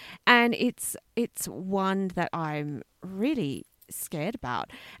issue. And it's one that I'm really scared about.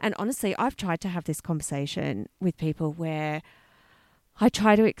 And honestly, I've tried to have this conversation with people where I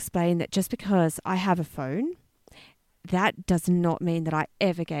try to explain that just because I have a phone, that does not mean that I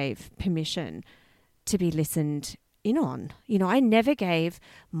ever gave permission to be listened in on. I never gave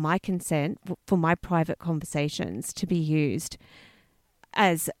my consent for my private conversations to be used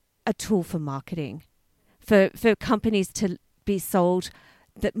as a tool for marketing, for companies to be sold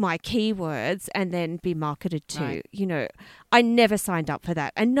my keywords and then be marketed to. Right. I never signed up for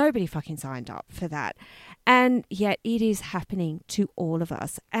that, and nobody fucking signed up for that. And yet it is happening to all of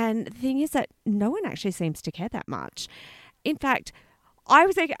us. And the thing is that no one actually seems to care that much. In fact, I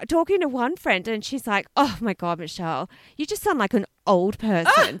was talking to one friend and she's like, oh my God, Michelle, you just sound like an old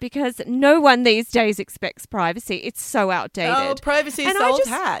person because no one these days expects privacy. It's so outdated. Oh, privacy is And the I old just-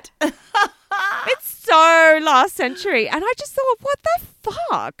 hat. It's so last century. And I just thought, what the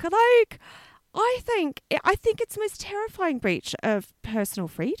fuck? Like, I think it's the most terrifying breach of personal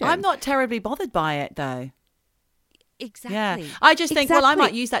freedom. I'm not terribly bothered by it, though. Exactly. Yeah. I just think, well, I might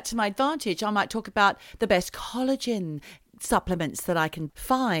Exactly. use that to my advantage. I might talk about the best collagen supplements that I can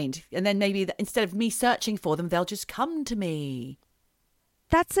find. And then maybe instead of me searching for them, they'll just come to me.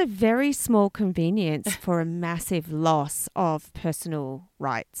 That's a very small convenience for a massive loss of personal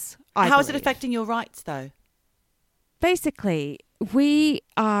rights. How is it believe. affecting your rights, though? Basically, we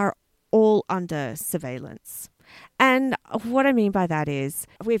are all under surveillance. And what I mean by that is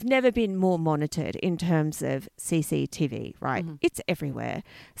we've never been more monitored in terms of CCTV, right? Mm-hmm. It's everywhere.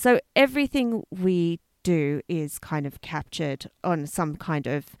 So everything we do is kind of captured on some kind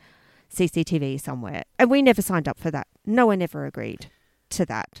of CCTV somewhere. And we never signed up for that. No one ever agreed to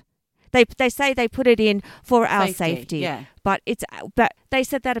that. They say they put it in for our safety, yeah. but they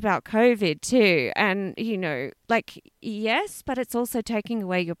said that about COVID too. And yes, but it's also taking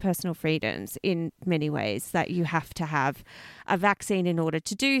away your personal freedoms in many ways, that you have to have a vaccine in order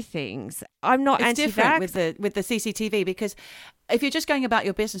to do things. I'm not It's anti-vax. different with the CCTV because if you're just going about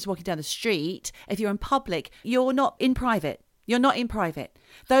your business, walking down the street, if you're in public, you're not in private. You're not in private.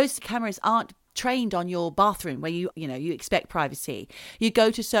 Those cameras aren't trained on your bathroom where you expect privacy. You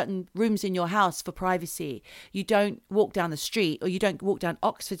go to certain rooms in your house for privacy. You don't walk down the street, or you don't walk down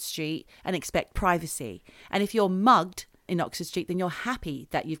Oxford Street and expect privacy. And if you're mugged in Oxford Street, then you're happy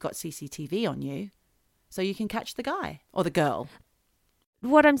that you've got CCTV on you so you can catch the guy or the girl.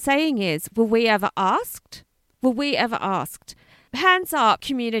 What I'm saying is, were we ever asked? Hands up,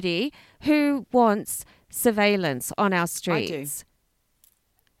 community, who wants surveillance on our streets?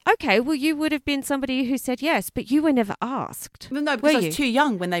 Okay, well, you would have been somebody who said yes, but you were never asked. No, because were I you? was too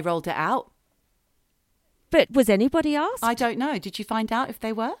young when they rolled it out. But was anybody asked? I don't know. Did you find out if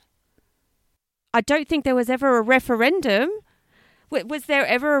they were? I don't think there was ever a referendum. Was there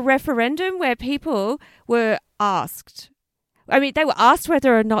ever a referendum where people were asked? I mean, they were asked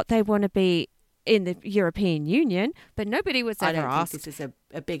whether or not they want to be in the European Union, but nobody was ever I don't asked. think this is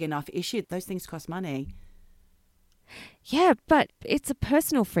a big enough issue. Those things cost money. Yeah, but it's a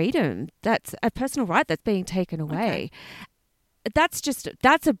personal freedom. That's a personal right that's being taken away. Okay.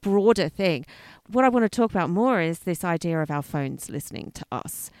 That's a broader thing. What I want to talk about more is this idea of our phones listening to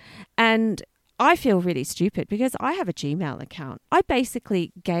us. And I feel really stupid because I have a Gmail account. I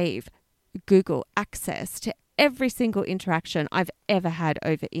basically gave Google access to every single interaction I've ever had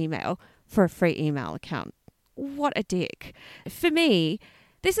over email for a free email account. What a dick. For me,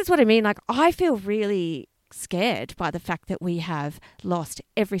 this is what I mean. Like, I feel really scared by the fact that we have lost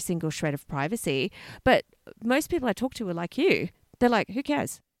every single shred of privacy. But most people I talk to are like you. They're like, who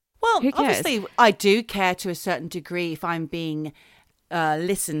cares? Well, Who cares? obviously, I do care to a certain degree if I'm being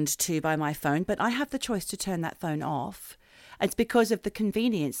listened to by my phone, but I have the choice to turn that phone off. It's because of the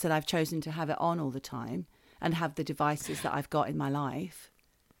convenience that I've chosen to have it on all the time and have the devices that I've got in my life.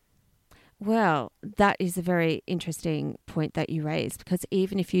 Well, that is a very interesting point that you raised, because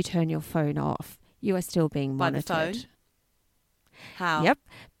even if you turn your phone off, you are still being By the monitored. phone? How? Yep.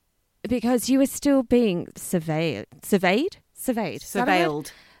 Because you are still being surveilled. Is that a word?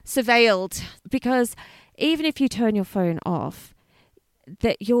 Surveilled. Surveilled. Because even if you turn your phone off,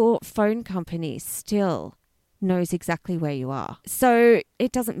 that your phone company still knows exactly where you are. So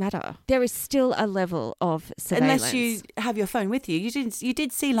it doesn't matter. There is still a level of surveillance. Unless you have your phone with you. You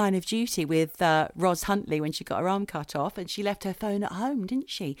did see Line of Duty with Ros Huntley when she got her arm cut off, and she left her phone at home, didn't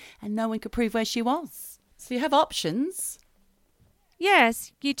she? And no one could prove where she was. So you have options.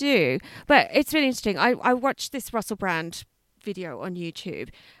 Yes, you do. But it's really interesting. I watched this Russell Brand video on YouTube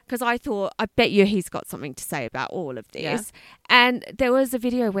because I thought, I bet you he's got something to say about all of this. Yeah. And there was a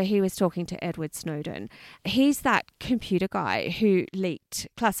video where he was talking to Edward Snowden. He's that computer guy who leaked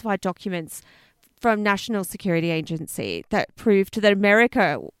classified documents from National Security Agency that proved that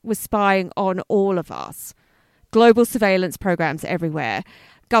America was spying on all of us. Global surveillance programs everywhere.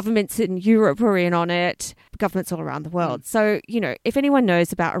 Governments in Europe were in on it, governments all around the world. So, if anyone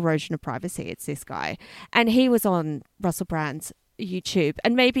knows about erosion of privacy, it's this guy. And he was on Russell Brand's YouTube.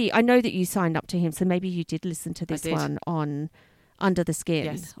 And maybe, I know that you signed up to him, so maybe you did listen to this one on Under the Skin,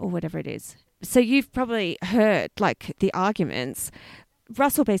 yes, or whatever it is. So you've probably heard the arguments.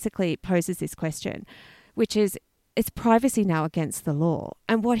 Russell basically poses this question, which is privacy now against the law?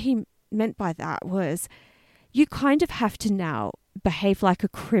 And what he meant by that was you kind of have to now behave like a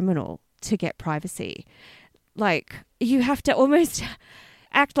criminal to get privacy. You have to almost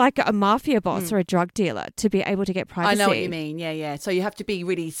act like a mafia boss or a drug dealer to be able to get privacy. I know what you mean. Yeah. So you have to be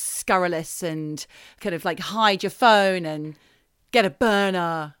really scurrilous and kind of hide your phone and get a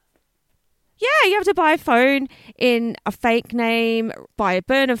burner. Yeah, you have to buy a phone in a fake name, buy a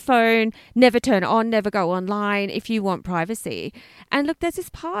burner phone, never turn it on, never go online if you want privacy. And look, there's this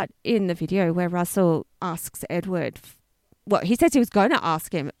part in the video where Russell asks Edward, he says he was going to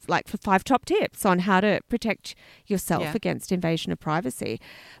ask him for 5 top tips on how to protect yourself against invasion of privacy.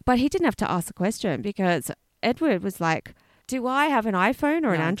 But he didn't have to ask the question because Edward was like, do I have an iPhone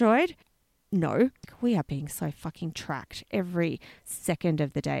or an Android? No, we are being so fucking tracked every second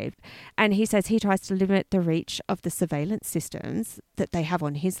of the day. And he says he tries to limit the reach of the surveillance systems that they have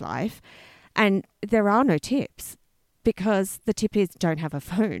on his life. And there are no tips because the tip is don't have a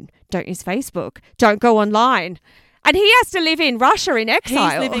phone, don't use Facebook, don't go online. And he has to live in Russia in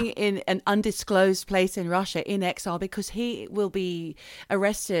exile. He's living in an undisclosed place in Russia in exile because he will be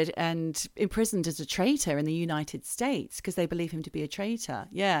arrested and imprisoned as a traitor in the United States because they believe him to be a traitor.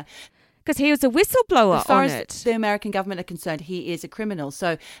 Yeah. Because he was a whistleblower as far on as it. The American government are concerned, he is a criminal.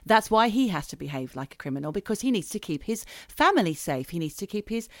 So that's why he has to behave like a criminal, because he needs to keep his family safe. He needs to keep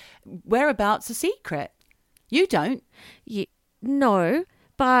his whereabouts a secret. You don't. No,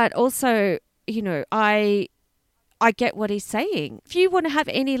 but also, I get what he's saying. If you want to have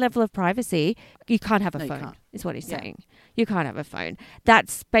any level of privacy, you can't have a phone, is what he's saying. You can't have a phone.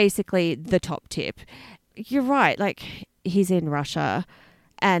 That's basically the top tip. You're right. He's in Russia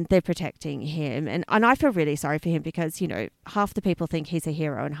and they're protecting him. And I feel really sorry for him because, half the people think he's a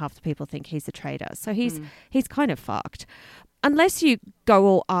hero and half the people think he's a traitor. So he's kind of fucked. Unless you go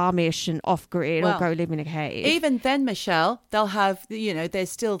all Amish and off-grid or go live in a cave. Even then, Michelle, they'll have, there's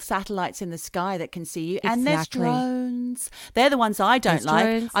still satellites in the sky that can see you. Exactly. And there's drones. They're the ones I don't like.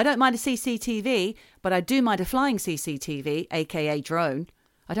 Drones. I don't mind a CCTV, but I do mind a flying CCTV, a.k.a. drone.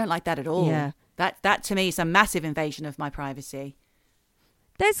 I don't like that at all. Yeah. That to me is a massive invasion of my privacy.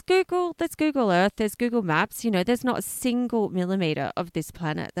 There's Google Earth, there's Google Maps. There's not a single millimeter of this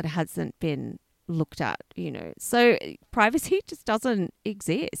planet that hasn't been looked at, so privacy just doesn't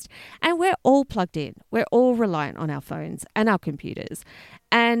exist. And we're all plugged in, we're all reliant on our phones and our computers,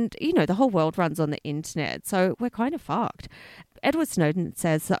 and the whole world runs on the internet, so we're kind of fucked. Edward Snowden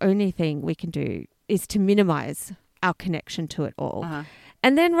says the only thing we can do is to minimize our connection to it all.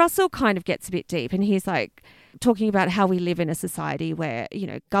 And then Russell kind of gets a bit deep and he's talking about how we live in a society where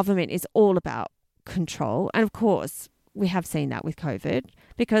government is all about control, and of course we have seen that with COVID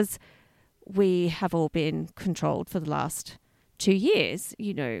because we have all been controlled for the last 2 years,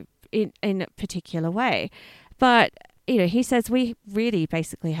 in a particular way. But, he says we really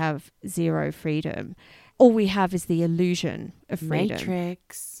basically have zero freedom. All we have is the illusion of freedom.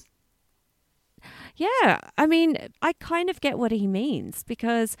 Matrix. Yeah, I mean, I kind of get what he means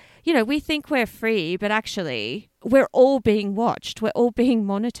because, we think we're free, but actually we're all being watched. We're all being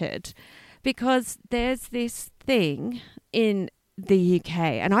monitored because there's this thing in the UK,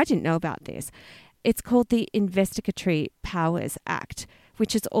 and I didn't know about this. It's called the Investigatory Powers Act,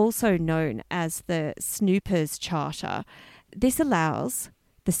 which is also known as the Snoopers Charter. This allows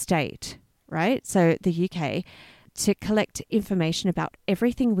the state, right, so the UK, to collect information about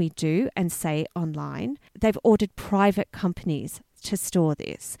everything we do and say online. They've ordered private companies to store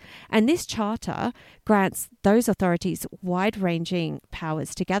this. And this charter grants those authorities wide-ranging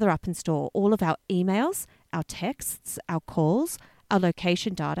powers to gather up and store all of our emails, our texts, our calls, our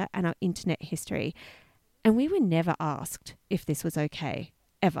location data, and our internet history. And we were never asked if this was okay,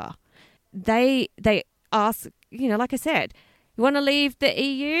 ever. They ask, like I said, you want to leave the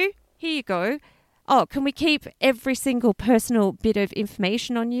EU? Here you go. Oh, can we keep every single personal bit of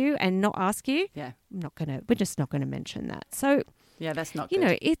information on you and not ask you? Yeah. We're just not going to mention that. So, Yeah, that's not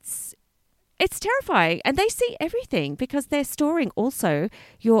good. It's terrifying. And they see everything because they're storing also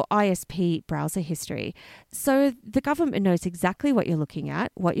your ISP browser history. So the government knows exactly what you're looking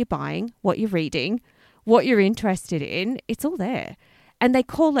at, what you're buying, what you're reading, what you're interested in. It's all there. And they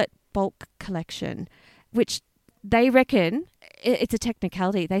call it bulk collection, which they reckon it's a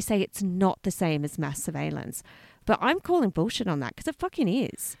technicality. They say it's not the same as mass surveillance. But I'm calling bullshit on that because it fucking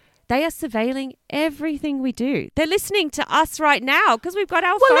is. They are surveilling everything we do. They're listening to us right now because we've got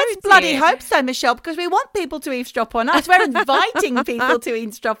our phones. Well, let's bloody here. hope so, Michelle, because we want people to eavesdrop on us. We're inviting people to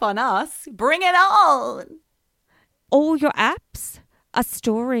eavesdrop on us. Bring it on. All your apps are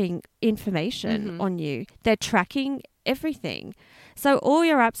storing information on you. They're tracking everything. So all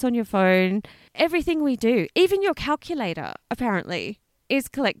your apps on your phone, everything we do, even your calculator, apparently, is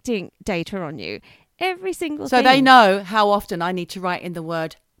collecting data on you. Every single thing. So they know how often I need to write in the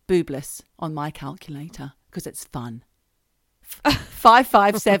word boobless on my calculator because it's fun.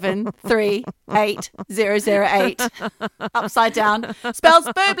 557380008 upside down spells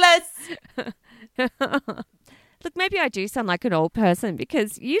boobless. Look, maybe I do sound like an old person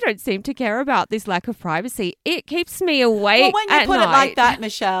because you don't seem to care about this lack of privacy. It keeps me awake. Well, when you at put night. it like that,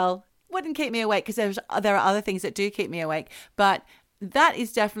 Michelle, wouldn't keep me awake because there are other things that do keep me awake. But that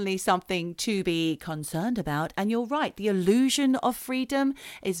is definitely something to be concerned about. And you're right. The illusion of freedom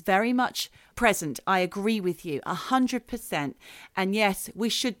is very much present. I agree with you 100%. And yes, we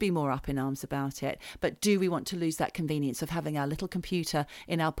should be more up in arms about it. But do we want to lose that convenience of having our little computer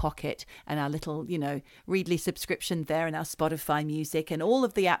in our pocket and our little, Readly subscription there and our Spotify music and all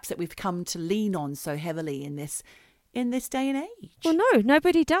of the apps that we've come to lean on so heavily in this day and age? Well, no,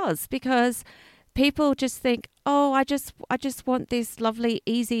 nobody does because people just think, oh, I just want this lovely,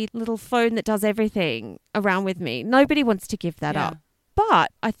 easy little phone that does everything around with me. Nobody wants to give that up.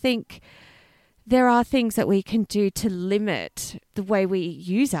 But I think there are things that we can do to limit the way we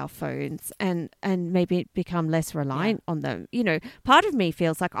use our phones and maybe become less reliant on them. Part of me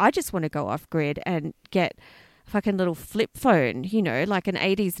feels like I just want to go off grid and get a fucking little flip phone, like an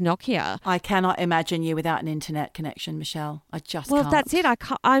 80s Nokia. I cannot imagine you without an internet connection, Michelle. I just can't. Well, that's it.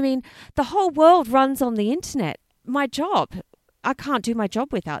 I mean, the whole world runs on the internet. My job, I can't do my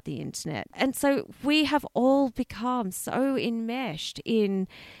job without the internet. And so we have all become so enmeshed in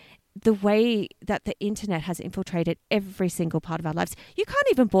the way that the internet has infiltrated every single part of our lives. You can't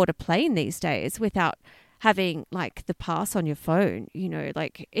even board a plane these days without having like the pass on your phone,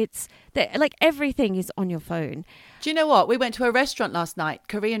 everything is on your phone. Do you know what? We went to a restaurant last night,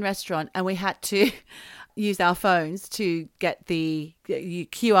 Korean restaurant, and we had to use our phones to get the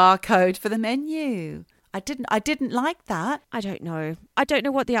QR code for the menu. I didn't like that. I don't know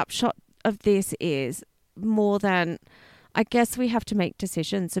what the upshot of this is, more than I guess we have to make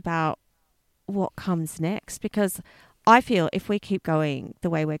decisions about what comes next, because I feel if we keep going the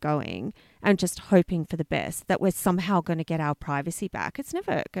way we're going and just hoping for the best, that we're somehow going to get our privacy back, it's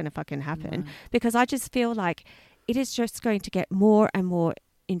never going to fucking happen. Because I just feel like it is just going to get more and more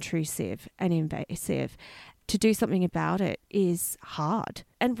intrusive and invasive. To do something about it is hard.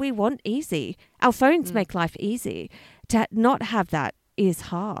 And we want easy. Our phones make life easy. To not have that is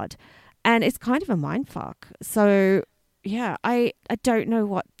hard. And it's kind of a mindfuck. So, yeah, I don't know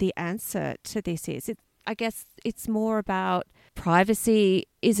what the answer to this is. I guess it's more about privacy.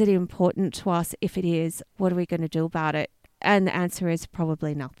 Is it important to us? If it is, what are we going to do about it? And the answer is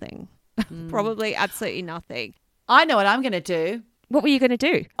probably nothing. Probably absolutely nothing. I know what I'm going to do. What were you going to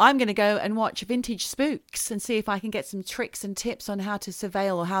do? I'm going to go and watch Vintage Spooks and see if I can get some tricks and tips on how to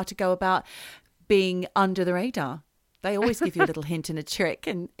surveil or how to go about being under the radar. They always give you a little hint and a trick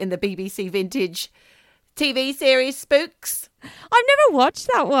in the BBC Vintage TV series Spooks. I've never watched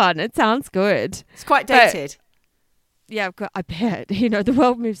that one. It sounds good. It's quite dated. Yeah, I bet. The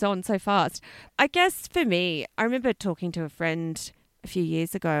world moves on so fast. I guess for me, I remember talking to a friend a few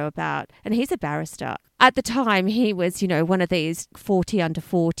years ago about, and he's a barrister. At the time, he was, one of these 40 under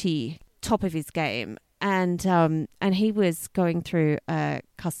 40, top of his game. And he was going through a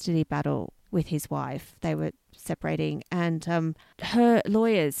custody battle with his wife. They were separating, and her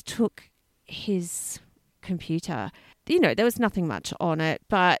lawyers took his computer. There was nothing much on it,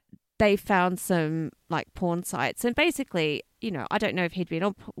 but they found some like porn sites, and basically, I don't know if he'd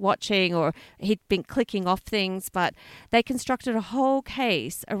been watching or he'd been clicking off things, but they constructed a whole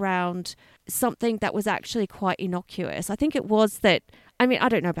case around something that was actually quite innocuous. I think it was that I mean, I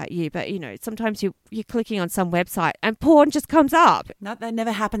don't know about you, but, sometimes you're clicking on some website and porn just comes up. No, that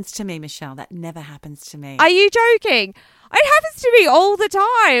never happens to me, Michelle. That never happens to me. Are you joking? It happens to me all the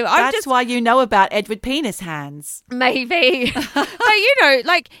time. That's why you know about Edward Penis Hands. Maybe. But,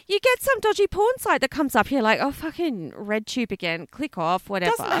 you get some dodgy porn site that comes up. You're like, oh, fucking RedTube again. Click off,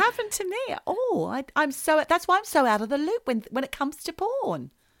 whatever. Doesn't happen to me at all. That's why I'm so out of the loop when it comes to porn.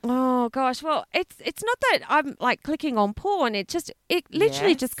 Oh gosh, well, it's not that I'm like clicking on porn. It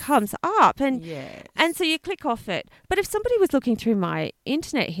literally just comes up, and so you click off it. But if somebody was looking through my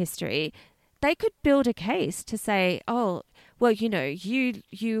internet history, they could build a case to say, oh, well,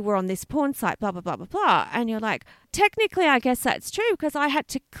 you were on this porn site, blah blah blah blah blah, and you're like, technically, I guess that's true because I had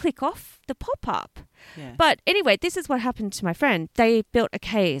to click off the pop up. Yeah. But anyway, this is what happened to my friend. They built a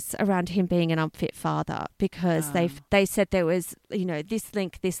case around him being an unfit father because they said there was, this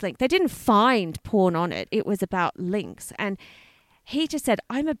link. They didn't find porn on it. It was about links. And he just said,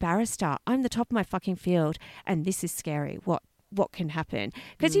 I'm a barrister. I'm the top of my fucking field. And this is scary. What can happen?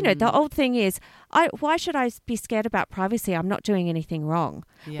 Because, the old thing is, why should I be scared about privacy? I'm not doing anything wrong.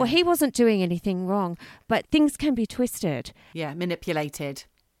 Yeah. Well, he wasn't doing anything wrong, but things can be twisted. Yeah, manipulated.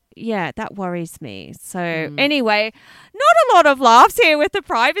 Yeah, that worries me. So anyway, not a lot of laughs here with the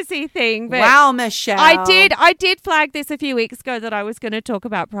privacy thing. But wow, Michelle. I did flag this a few weeks ago that I was going to talk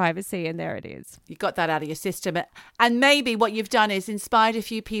about privacy, and there it is. You got that out of your system. And maybe what you've done is inspired a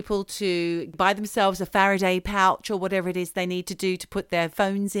few people to buy themselves a Faraday pouch or whatever it is they need to do to put their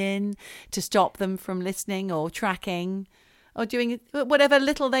phones in to stop them from listening or tracking or doing whatever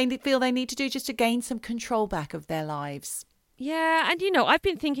little they feel they need to do just to gain some control back of their lives. Yeah, and I've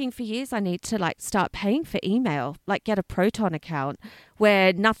been thinking for years I need to start paying for email, get a Proton account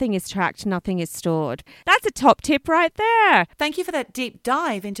where nothing is tracked, nothing is stored. That's a top tip right there. Thank you for that deep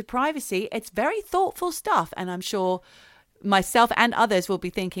dive into privacy. It's very thoughtful stuff, and I'm sure myself and others will be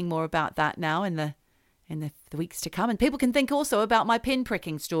thinking more about that now in the weeks to come. And people can think also about my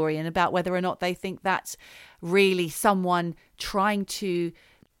pinpricking story and about whether or not they think that's really someone trying to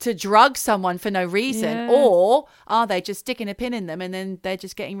drug someone for no reason, or are they just sticking a pin in them and then they're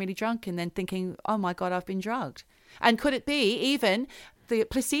just getting really drunk and then thinking, oh my God, I've been drugged. And could it be even the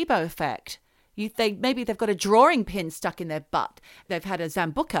placebo effect? Maybe they've got a drawing pin stuck in their butt. They've had a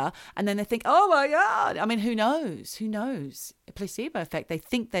Zambuca and then they think, oh my God. I mean, who knows? A placebo effect. They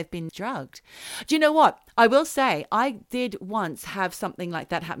think they've been drugged. Do you know what? I will say I did once have something like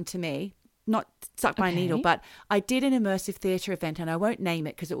that happen to me. Not suck my needle, but I did an immersive theatre event, and I won't name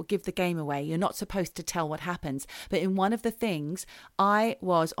it because it will give the game away. You're not supposed to tell what happens. But in one of the things, I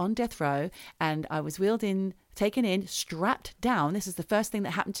was on death row and I was taken in, strapped down. This is the first thing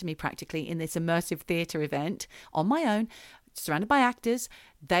that happened to me practically in this immersive theatre event on my own, surrounded by actors.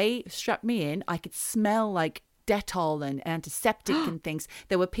 They strapped me in. I could smell like Dettol and antiseptic and things.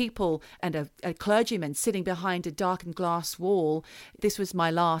 There were people and a clergyman sitting behind a darkened glass wall. This was my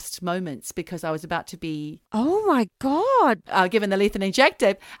last moments because I was about to be oh my God, given the lethal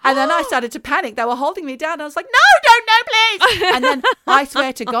injective. And then I started to panic. They were holding me down. I was like, no, please. And then I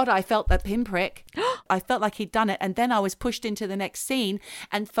swear to God, I felt that pinprick. I felt like he'd done it. And then I was pushed into the next scene.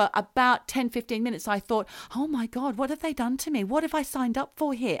 And for about 10-15 minutes, I thought, oh my God, what have they done to me? What have I signed up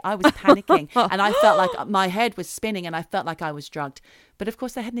for here? I was panicking and I felt like my head was spinning and I felt like I was drugged. But of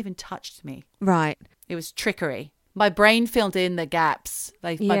course, they hadn't even touched me. Right. It was trickery. My brain filled in the gaps.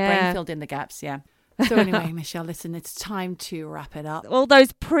 My brain filled in the gaps, yeah. So anyway, Michelle, listen, it's time to wrap it up. All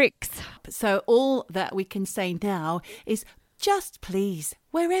those pricks. So all that we can say now is just please,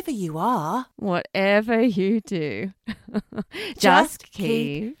 wherever you are, whatever you do, just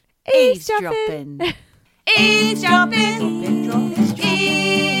keep eavesdropping. Eavesdropping,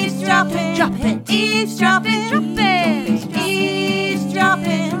 eavesdropping, dropping, eavesdropping, dropping,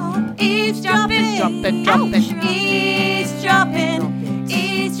 eavesdropping, eavesdropping, dropping, dropping, eavesdropping.